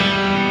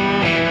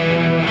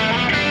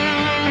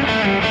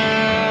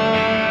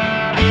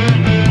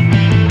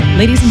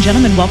Ladies and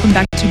gentlemen, welcome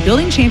back to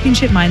Building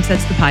Championship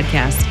Mindsets, the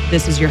podcast.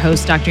 This is your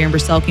host, Dr. Amber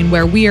Selkin,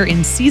 where we are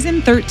in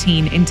season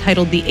 13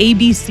 entitled The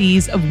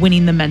ABCs of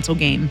Winning the Mental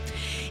Game.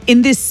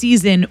 In this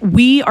season,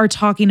 we are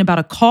talking about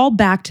a call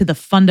back to the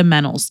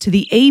fundamentals, to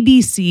the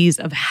ABCs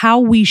of how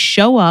we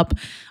show up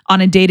on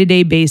a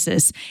day-to-day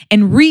basis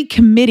and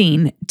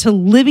recommitting to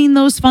living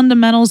those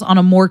fundamentals on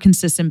a more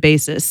consistent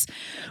basis.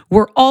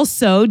 We're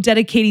also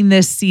dedicating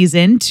this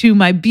season to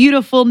my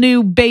beautiful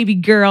new baby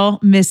girl,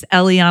 Miss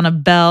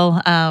Eliana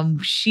Bell.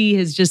 She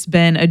has just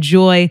been a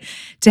joy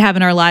to have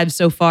in our lives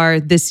so far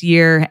this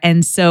year.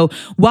 And so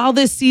while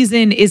this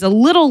season is a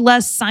little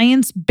less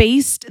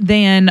science-based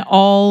than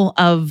all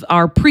of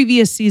our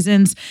previous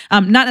seasons,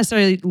 not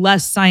necessarily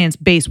less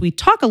science-based, we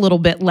talk a little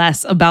bit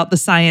less about the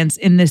science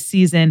in this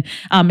season.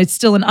 It's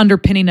still an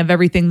underpinning of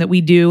everything that we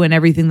do, and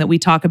everything that we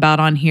talk about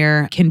on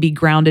here can be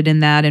grounded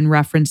in that and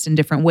referenced in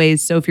different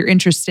ways. So if you're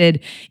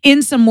interested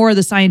in some more of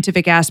the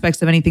scientific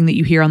aspects of anything that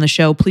you hear on the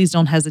show, please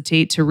don't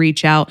hesitate to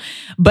reach out.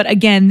 But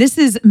again, this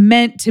is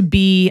meant to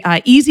be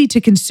easy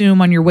to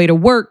consume on your way to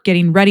work,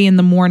 getting ready in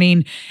the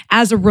morning,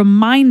 as a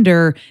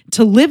reminder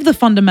to live the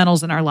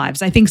fundamentals in our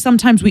lives. I think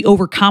sometimes we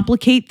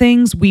overcomplicate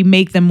things. We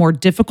make them more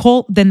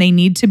difficult than they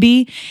need to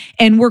be.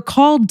 And we're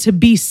called to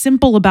be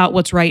simple about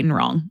what's right and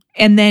wrong,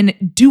 and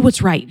then do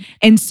what's right.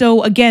 And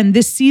so again,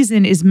 this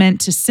season is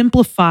meant to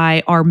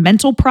simplify our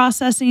mental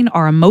processing,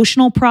 our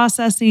emotional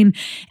processing,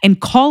 and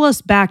call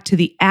us back to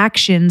the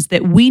actions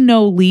that we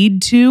know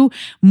lead to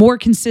more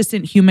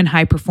consistent human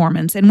high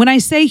performance. And when I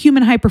say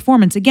human high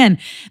performance, again,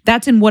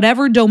 that's in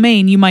whatever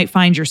domain you might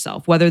find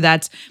yourself, whether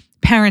that's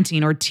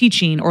parenting or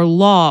teaching or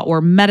law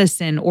or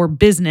medicine or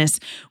business,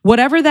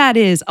 whatever that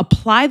is,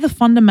 apply the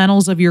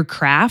fundamentals of your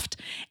craft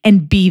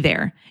and be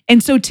there.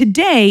 And so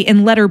today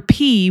in letter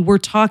P, we're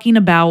talking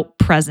about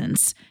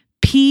presence.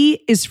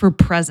 P is for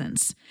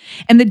presence.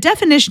 And the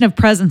definition of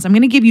presence, I'm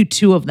going to give you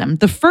two of them.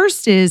 The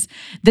first is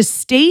the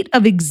state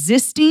of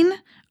existing,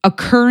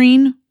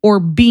 occurring,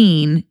 or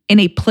being in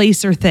a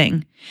place or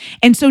thing.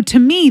 And so to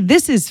me,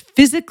 this is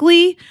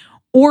physically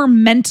or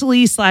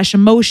mentally /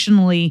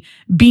 emotionally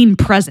being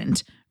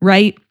present,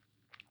 right?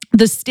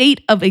 The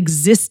state of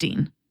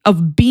existing,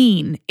 of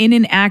being in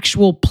an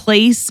actual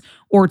place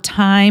or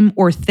time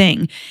or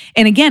thing.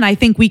 And again, I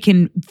think we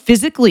can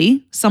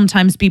physically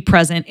sometimes be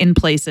present in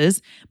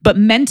places, but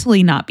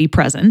mentally not be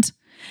present.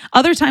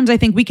 Other times, I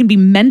think we can be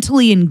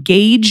mentally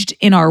engaged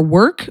in our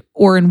work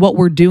or in what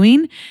we're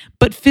doing,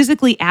 but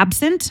physically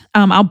absent.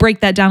 I'll break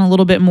that down a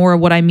little bit more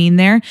of what I mean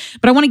there.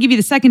 But I want to give you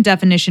the second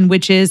definition,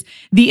 which is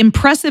the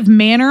impressive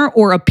manner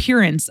or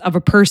appearance of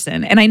a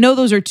person. And I know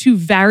those are two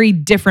very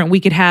different.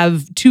 We could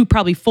have two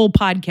probably full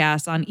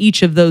podcasts on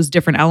each of those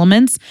different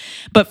elements.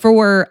 But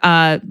for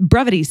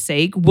brevity's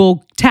sake,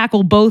 we'll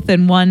tackle both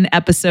in one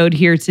episode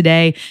here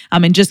today,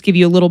 and just give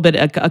you a little bit,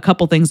 a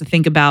couple things to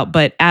think about.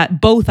 But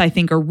both, I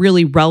think, are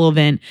really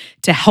relevant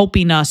to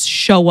helping us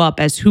show up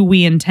as who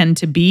we intend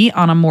to be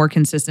on a more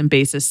consistent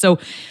basis. So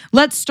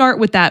let's start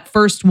with that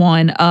first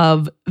one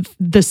of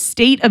the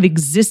state of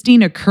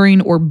existing,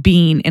 occurring, or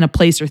being in a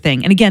place or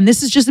thing. And again,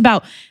 this is just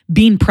about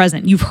being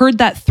present. You've heard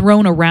that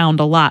thrown around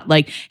a lot.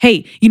 Like,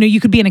 hey, you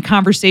could be in a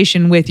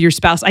conversation with your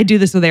spouse. I do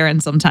this with Aaron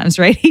sometimes,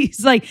 right?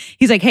 He's like,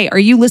 hey, are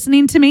you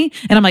listening to me?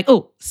 And I'm like,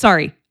 oh,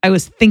 sorry. I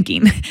was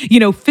thinking,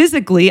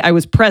 physically I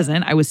was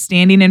present. I was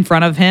standing in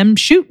front of him.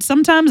 Shoot,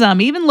 sometimes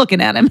I'm even looking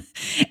at him.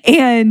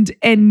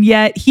 And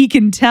yet he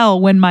can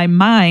tell when my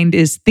mind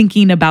is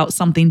thinking about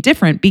something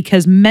different,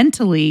 because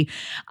mentally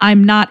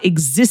I'm not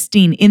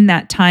existing in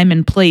that time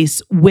and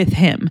place with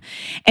him.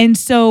 And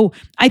so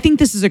I think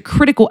this is a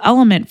critical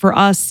element for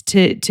us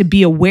to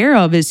be aware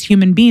of as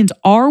human beings.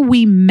 Are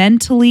we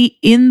mentally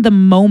in the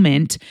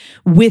moment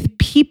with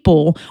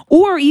people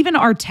or even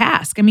our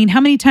task? I mean, how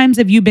many times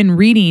have you been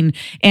reading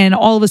and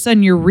all of a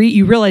sudden you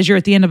realize you're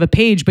at the end of a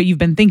page, but you've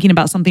been thinking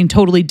about something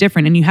totally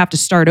different and you have to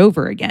start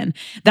over again?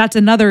 That's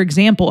another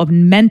example of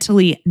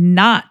mentally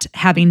not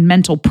having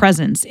mental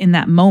presence in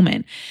that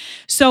moment.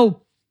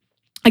 So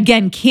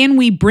again, can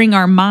we bring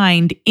our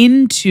mind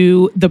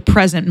into the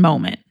present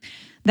moment?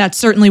 That's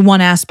certainly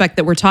one aspect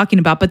that we're talking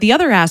about. But the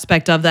other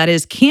aspect of that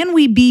is, can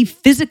we be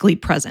physically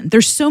present?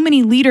 There's so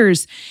many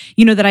leaders,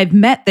 that I've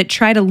met that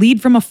try to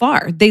lead from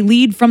afar. They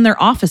lead from their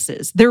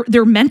offices.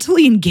 They're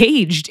mentally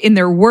engaged in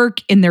their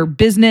work, in their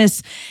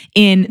business,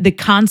 in the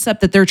concept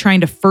that they're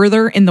trying to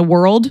further in the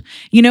world,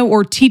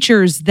 or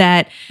teachers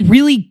that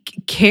really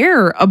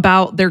care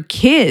about their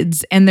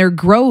kids and their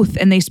growth.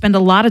 And they spend a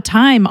lot of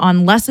time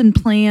on lesson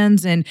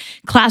plans and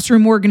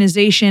classroom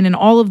organization and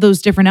all of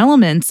those different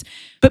elements.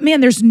 But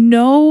man, there's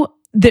no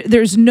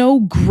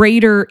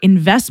greater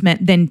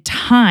investment than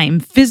time,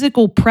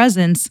 physical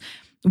presence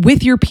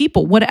with your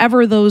people,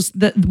 whatever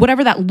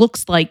that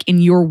looks like in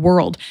your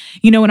world.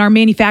 In our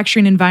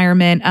manufacturing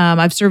environment,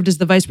 I've served as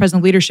the Vice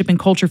President of Leadership and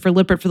Culture for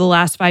Lippert for the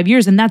last 5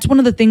 years. And that's one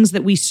of the things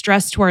that we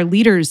stress to our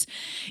leaders.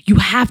 You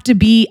have to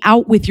be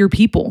out with your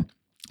people.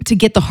 to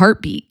get the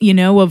heartbeat,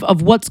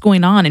 of what's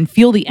going on and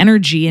feel the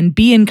energy and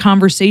be in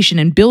conversation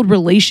and build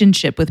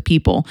relationship with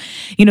people.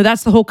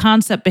 That's the whole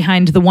concept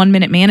behind the 1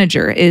 Minute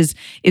Manager is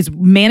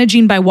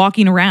managing by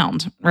walking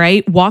around,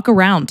 right? Walk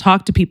around,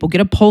 talk to people,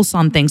 get a pulse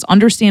on things,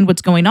 understand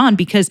what's going on,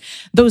 because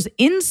those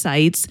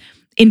insights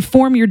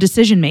inform your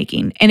decision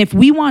making. And if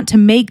we want to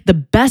make the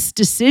best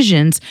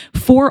decisions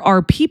for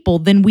our people,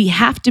 then we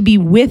have to be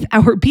with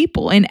our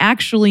people and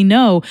actually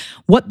know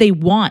what they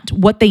want,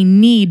 what they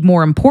need,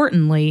 more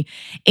importantly,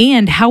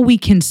 and how we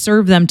can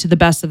serve them to the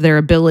best of their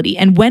ability.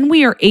 And when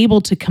we are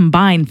able to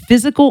combine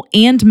physical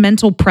and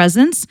mental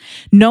presence,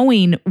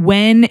 knowing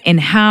when and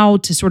how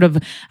to sort of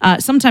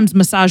sometimes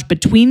massage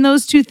between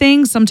those two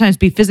things, sometimes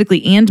be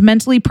physically and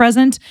mentally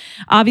present,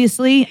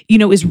 obviously,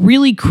 is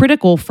really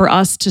critical for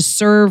us to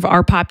serve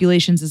our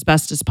populations as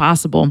best as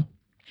possible.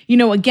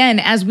 Again,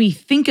 as we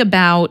think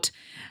about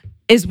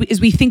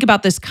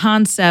this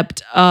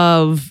concept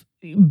of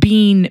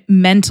being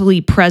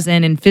mentally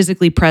present and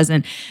physically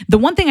present, the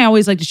one thing I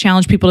always like to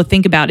challenge people to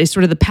think about is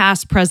sort of the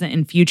past, present,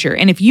 and future.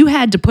 And if you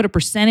had to put a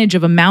percentage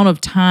of amount of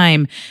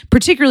time,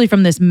 particularly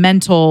from this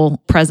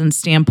mental presence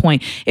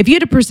standpoint, if you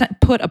had to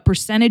put a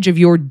percentage of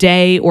your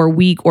day or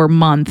week or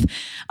month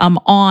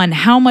on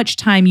how much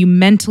time you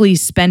mentally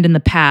spend in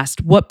the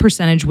past, what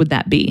percentage would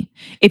that be?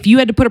 If you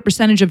had to put a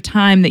percentage of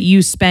time that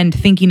you spend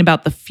thinking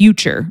about the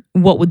future,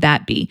 what would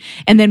that be?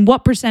 And then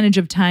what percentage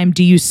of time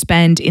do you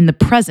spend in the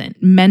present,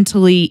 mentally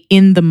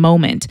in the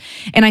moment?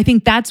 And I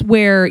think that's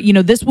where,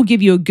 this will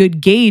give you a good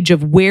gauge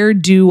of where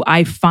do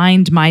I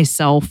find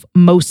myself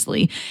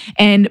mostly.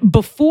 And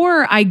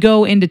before I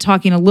go into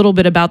talking a little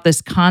bit about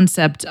this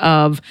concept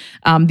of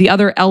the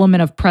other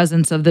element of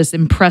presence, of this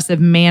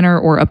impressive manner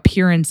or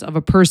appearance of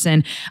a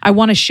person, I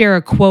want to share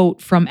a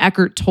quote from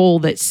Eckhart Tolle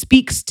that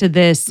speaks to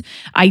this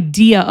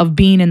idea of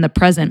being in the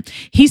present.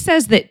 He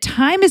says that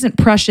time isn't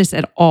precious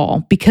at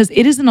all because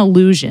it is an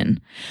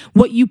illusion.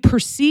 What you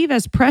perceive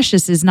as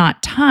precious is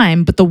not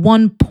time, but the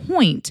one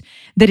point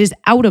that is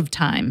out of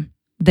time,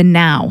 the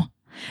now.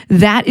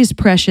 That is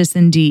precious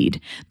indeed.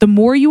 The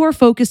more you are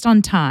focused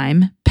on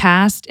time,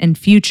 past and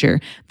future,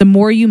 the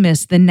more you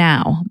miss the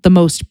now, the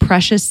most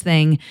precious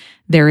thing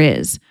there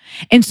is.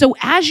 And so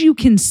as you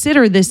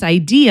consider this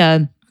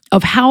idea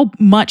of how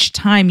much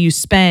time you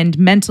spend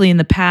mentally in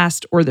the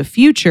past or the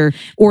future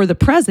or the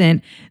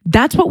present,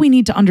 that's what we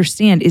need to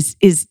understand is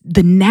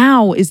the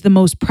now is the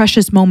most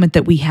precious moment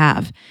that we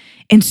have.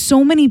 And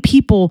so many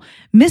people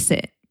miss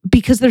it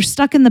because they're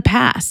stuck in the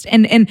past.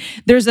 And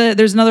there's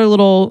another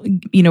little,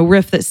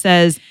 riff that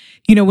says,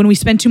 when we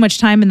spend too much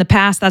time in the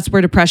past, that's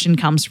where depression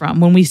comes from.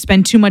 When we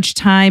spend too much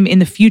time in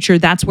the future,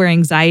 that's where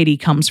anxiety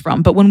comes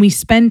from. But when we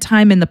spend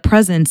time in the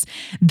presence,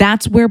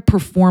 that's where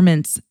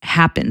performance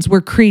happens, where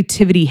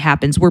creativity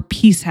happens, where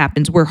peace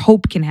happens, where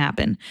hope can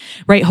happen,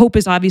 right? Hope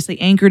is obviously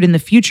anchored in the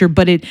future,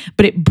 but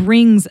it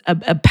brings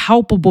a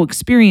palpable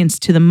experience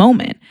to the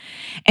moment.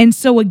 And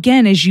so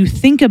again, as you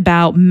think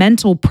about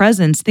mental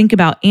presence, think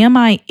about, am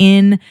I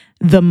in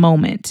the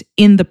moment,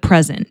 in the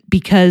present?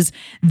 Because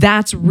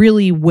that's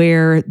really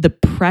where the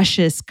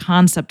precious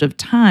concept of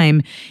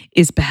time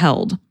is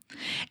beheld.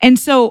 And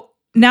so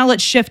now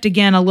let's shift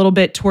again a little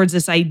bit towards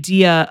this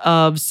idea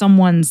of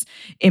someone's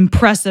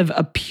impressive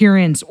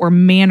appearance or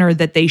manner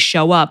that they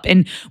show up.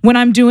 And when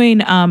I'm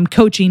doing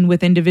coaching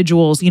with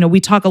individuals, we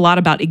talk a lot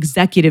about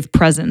executive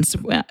presence.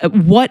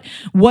 What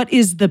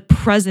is the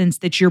presence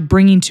that you're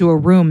bringing to a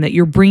room, that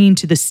you're bringing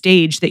to the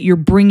stage, that you're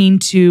bringing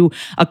to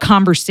a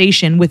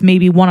conversation with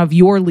maybe one of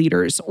your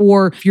leaders,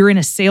 or if you're in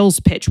a sales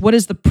pitch, what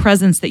is the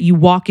presence that you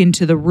walk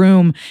into the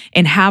room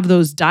and have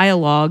those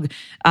dialogue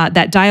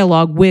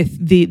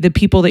with the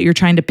people that you're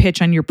trying to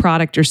pitch on your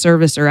product or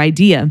service or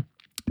idea?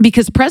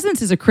 Because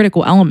presence is a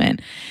critical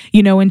element,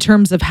 in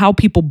terms of how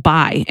people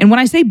buy. And when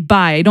I say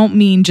buy, I don't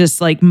mean just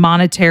like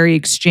monetary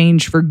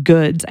exchange for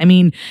goods. I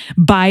mean,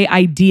 buy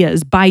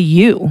ideas, buy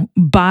you,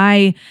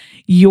 buy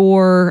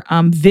your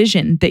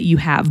vision that you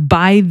have,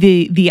 buy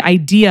the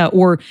idea,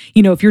 or,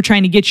 if you're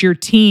trying to get your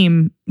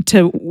team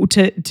to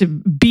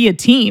be a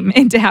team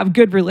and to have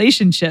good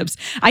relationships.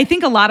 I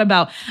think a lot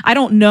about, I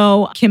don't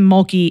know Kim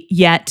Mulkey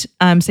yet.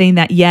 I'm saying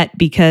that yet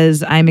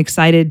because I'm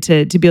excited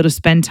to be able to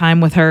spend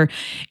time with her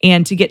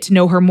and to get to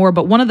know her more.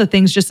 But one of the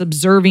things, just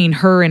observing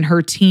her and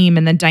her team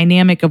and the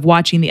dynamic of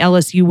watching the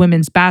LSU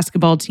women's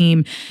basketball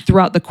team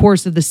throughout the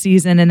course of the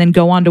season and then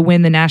go on to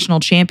win the national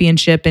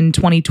championship in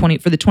 2020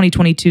 for the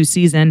 2022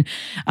 season,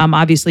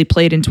 obviously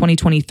played in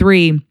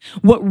 2023.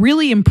 What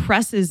really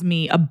impresses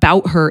me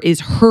about her is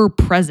her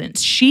presence.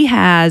 She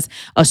has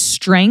a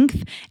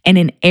strength and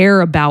an air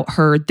about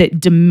her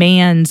that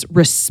demands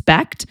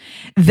respect,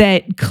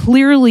 that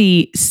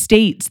clearly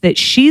states that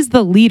she's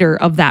the leader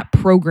of that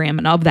program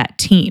and of that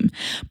team.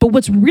 But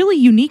what's really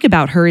unique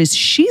about her is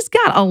she's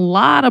got a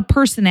lot of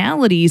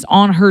personalities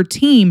on her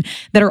team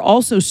that are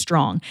also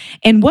strong.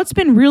 And what's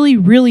been really,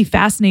 really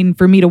fascinating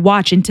for me to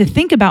watch and to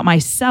think about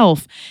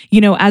myself,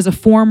 as a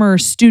former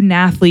student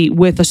athlete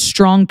with a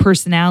strong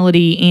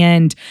personality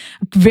and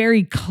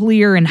very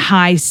clear and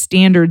high standards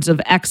standards of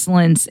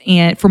excellence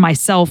and for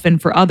myself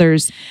and for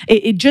others.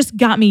 It just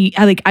got me,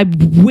 I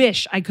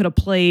wish I could have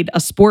played a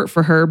sport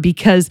for her,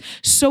 because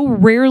so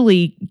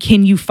rarely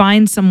can you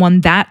find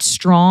someone that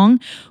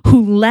strong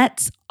who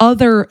lets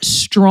other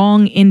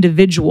strong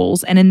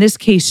individuals, and in this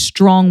case,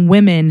 strong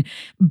women,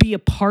 be a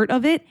part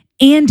of it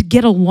and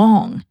get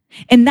along.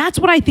 And that's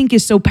what I think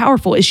is so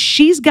powerful, is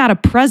she's got a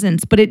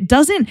presence, but it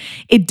doesn't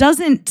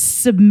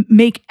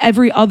make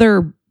every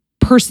other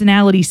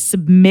personality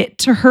submit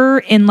to her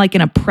in like an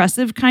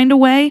oppressive kind of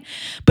way.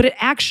 But it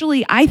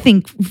actually, I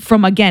think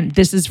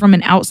this is from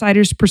an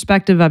outsider's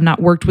perspective. I've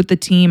not worked with the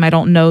team. I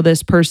don't know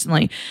this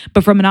personally,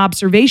 but from an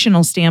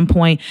observational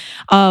standpoint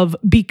of,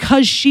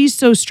 because she's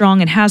so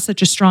strong and has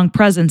such a strong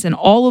presence, and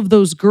all of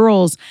those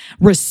girls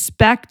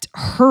respect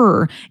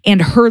her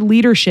and her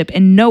leadership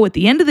and know at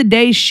the end of the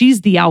day,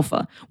 she's the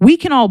alpha. We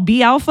can all be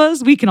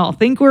alphas. We can all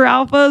think we're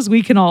alphas.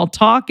 We can all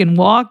talk and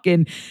walk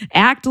and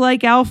act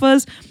like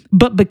alphas.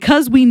 But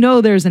because we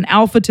know there's an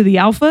alpha to the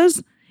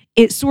alphas,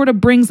 it sort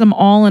of brings them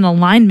all in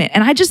alignment.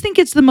 And I just think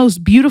it's the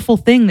most beautiful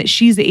thing that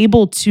she's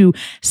able to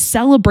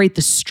celebrate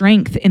the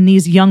strength in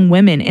these young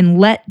women and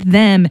let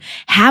them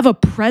have a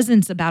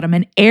presence about them,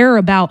 an air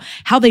about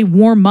how they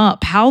warm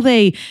up, how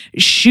they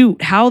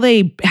shoot, how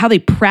they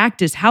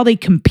practice, how they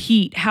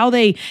compete, how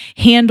they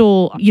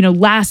handle,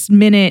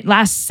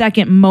 last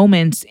second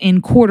moments in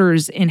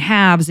quarters, in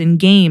halves, in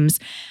games.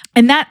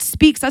 And that's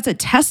a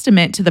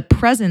testament to the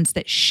presence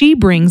that she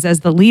brings as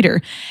the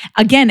leader.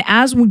 Again,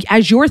 as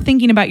you're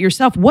thinking about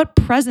yourself, what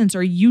presence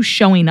are you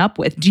showing up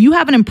with? Do you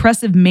have an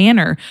impressive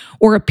manner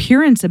or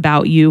appearance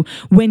about you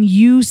when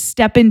you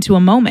step into a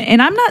moment?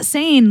 And I'm not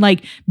saying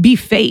like be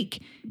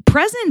fake.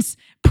 Presence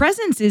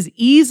is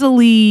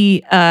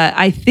easily,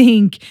 I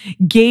think,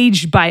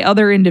 gauged by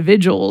other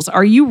individuals.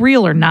 Are you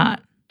real or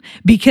not?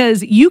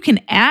 Because you can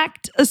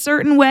act a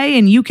certain way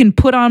and you can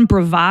put on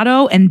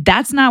bravado, and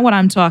that's not what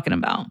I'm talking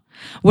about.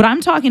 What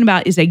I'm talking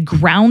about is a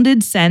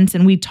grounded sense,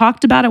 and we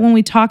talked about it when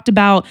we talked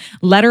about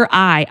letter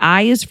I.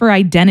 I is for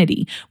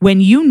identity.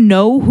 When you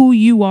know who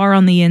you are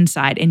on the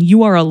inside and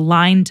you are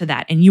aligned to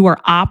that and you are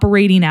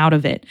operating out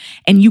of it,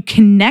 and you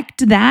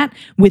connect that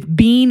with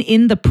being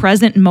in the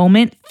present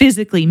moment,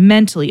 physically,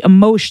 mentally,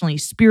 emotionally,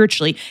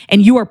 spiritually,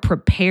 and you are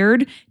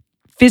prepared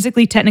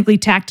physically, technically,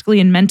 tactically,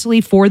 and mentally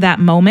for that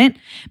moment,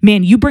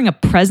 man, you bring a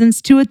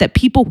presence to it that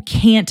people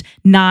can't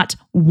not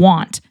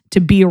want to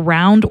be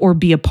around or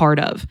be a part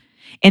of.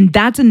 And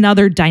that's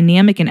another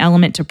dynamic and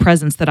element to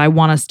presence that I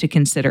want us to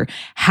consider.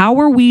 How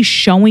are we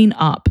showing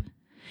up?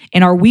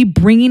 And are we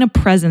bringing a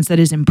presence that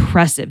is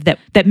impressive,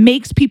 that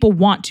makes people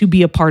want to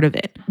be a part of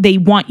it? They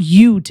want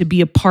you to be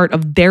a part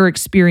of their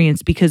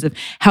experience because of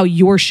how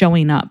you're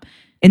showing up.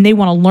 And they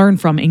want to learn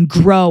from and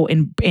grow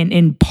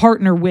and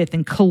partner with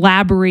and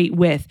collaborate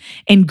with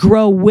and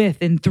grow with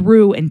and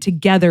through and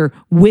together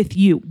with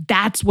you.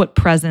 That's what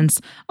presence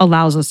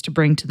allows us to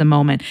bring to the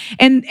moment.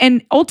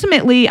 And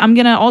ultimately, I'm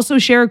going to also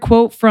share a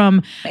quote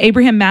from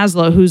Abraham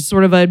Maslow, who's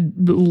sort of a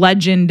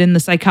legend in the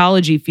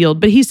psychology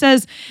field. But he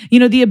says,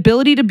 the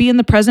ability to be in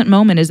the present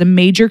moment is a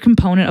major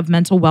component of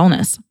mental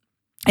wellness.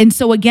 And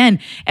so again,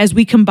 as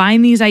we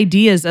combine these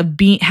ideas of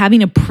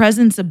having a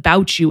presence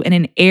about you and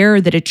an air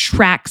that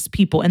attracts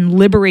people and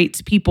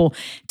liberates people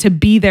to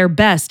be their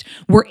best,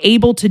 we're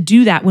able to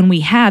do that when we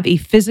have a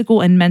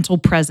physical and mental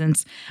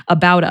presence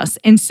about us.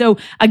 And so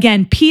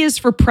again, P is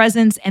for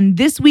presence, and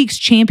this week's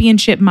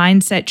championship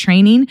mindset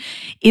training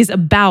is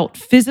about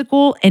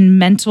physical and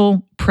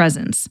mental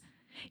presence.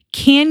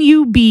 Can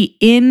you be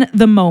in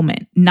the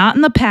moment, not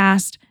in the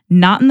past,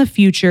 not in the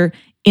future,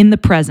 in the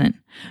present?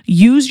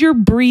 Use your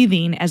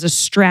breathing as a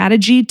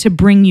strategy to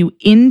bring you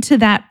into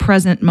that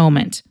present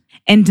moment.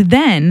 And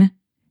then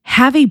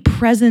have a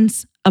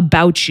presence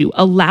about you.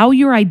 Allow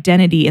your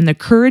identity and the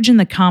courage and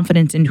the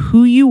confidence in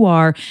who you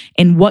are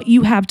and what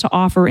you have to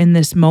offer in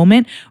this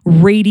moment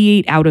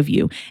radiate out of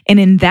you. And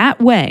in that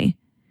way,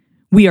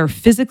 we are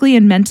physically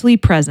and mentally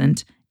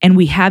present, and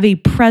we have a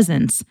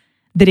presence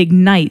that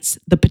ignites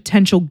the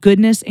potential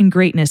goodness and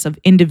greatness of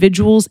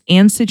individuals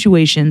and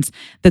situations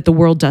that the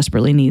world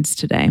desperately needs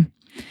today.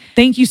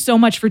 Thank you so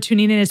much for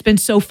tuning in. It's been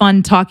so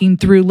fun talking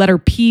through letter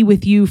P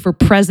with you for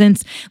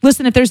presence.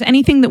 Listen, if there's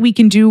anything that we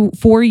can do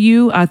for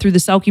you through the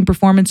Selking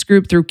Performance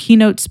Group, through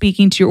keynote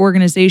speaking to your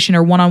organization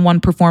or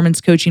one-on-one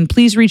performance coaching,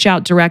 please reach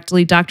out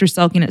directly, Dr.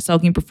 Selking at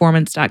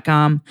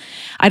selkingperformance.com.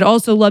 I'd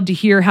also love to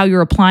hear how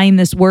you're applying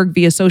this work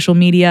via social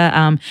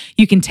media.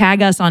 You can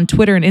tag us on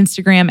Twitter and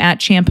Instagram at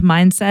Champ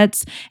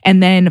Mindsets,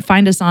 and then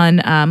find us on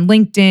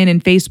LinkedIn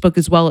and Facebook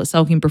as well at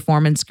Selking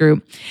Performance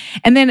Group.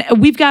 And then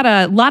we've got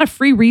a lot of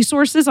free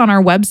resources on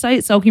our website,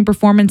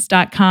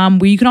 selkingperformance.com,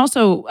 where you can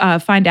also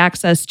find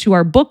access to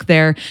our book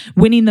there,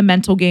 Winning the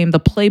Mental Game, the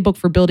playbook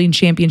for building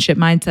championship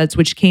mindsets,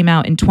 which came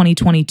out in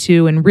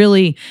 2022 and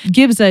really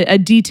gives a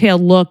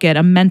detailed look at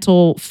a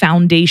mental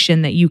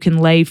foundation that you can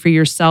lay for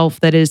yourself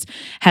that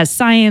has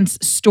science,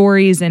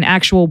 stories, and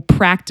actual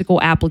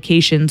practical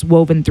applications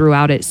woven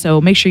throughout it.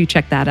 So make sure you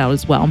check that out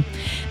as well.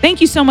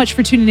 Thank you so much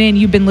for tuning in.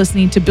 You've been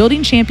listening to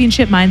Building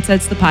Championship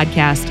Mindsets, the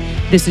podcast.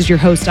 This is your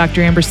host,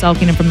 Dr. Amber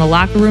Selkin, and from the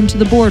locker room to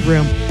the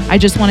boardroom, I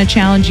just want to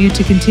challenge you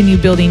to continue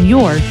building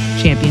your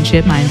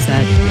championship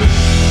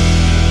mindset.